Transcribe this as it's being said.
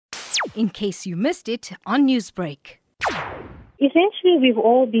in case you missed it on Newsbreak. Essentially, we've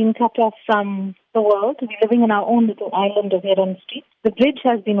all been cut off from the world. We're living on our own little island of Heron Street. The bridge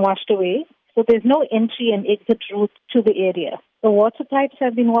has been washed away, so there's no entry and exit route to the area. The water pipes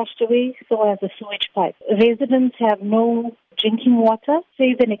have been washed away, so has the sewage pipe. Residents have no drinking water,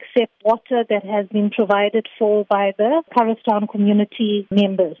 save and except water that has been provided for by the Kharwastan community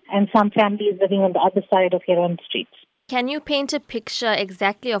members and some families living on the other side of Heron Street. Can you paint a picture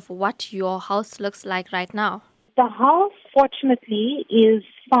exactly of what your house looks like right now? The house, fortunately, is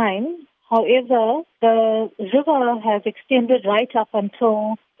fine. However, the river has extended right up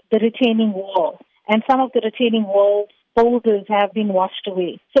until the retaining wall. And some of the retaining walls, boulders have been washed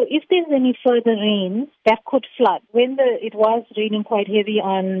away. So if there's any further rain, that could flood. When it was raining quite heavy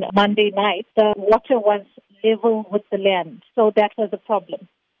on Monday night, the water was level with the land. So that was a problem.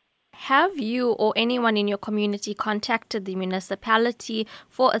 Have you or anyone in your community contacted the municipality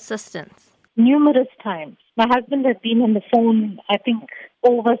for assistance? Numerous times. My husband has been on the phone, I think,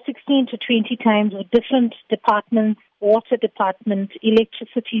 over 16 to 20 times with different departments, water department,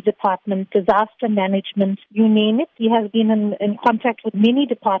 electricity department, disaster management, you name it. He has been in contact with many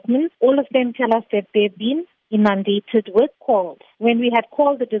departments. All of them tell us that they've been inundated with calls. When we had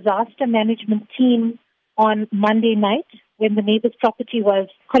called the disaster management team on Monday night, when the neighbor's property was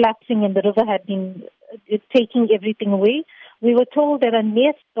collapsing and the river had been taking everything away, we were told that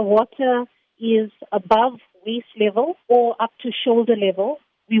unless the water is above waist level or up to shoulder level,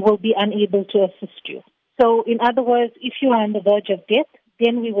 we will be unable to assist you. So, in other words, if you are on the verge of death,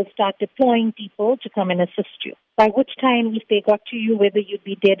 then we will start deploying people to come and assist you. By which time, if they got to you, whether you'd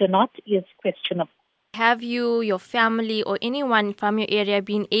be dead or not is questionable. Have you, your family, or anyone from your area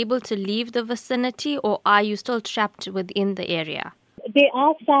been able to leave the vicinity, or are you still trapped within the area? There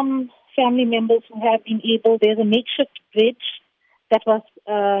are some family members who have been able. There's a makeshift bridge that was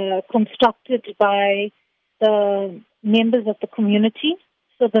constructed by the members of the community.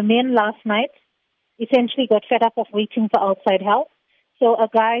 So the men last night essentially got fed up of waiting for outside help. So a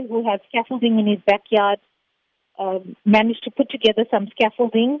guy who had scaffolding in his backyard managed to put together some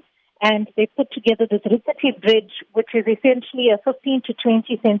scaffolding, and they put together this rickety bridge, which is essentially a 15 to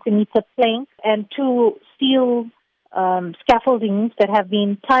 20 centimeter plank and two steel scaffoldings that have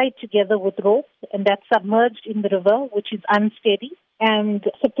been tied together with ropes, and that's submerged in the river, which is unsteady. And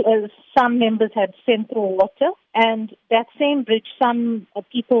some members had sent through water. And that same bridge, some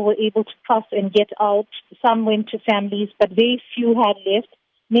people were able to cross and get out. Some went to families, but very few had left.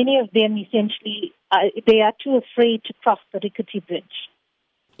 Many of them essentially, they are too afraid to cross the rickety bridge.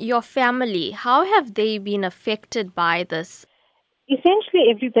 Your family, how have they been affected by this? Essentially,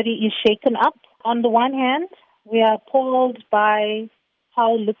 everybody is shaken up. On the one hand, we are appalled by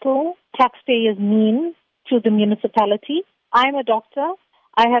how little taxpayers mean to the municipality. I'm a doctor.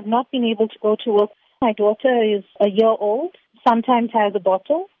 I have not been able to go to work. My daughter is a year old, sometimes has a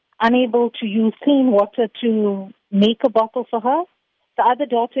bottle, unable to use clean water to make a bottle for her. The other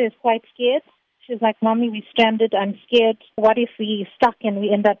daughter is quite scared. She's like, Mommy, we're stranded. I'm scared. What if we're stuck and we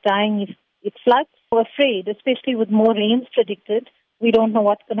end up dying if it floods? We're afraid, especially with more rains predicted. We don't know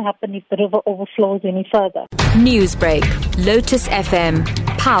what's going to happen if the river overflows any further. Newsbreak, Lotus FM,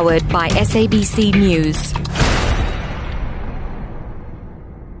 powered by SABC News.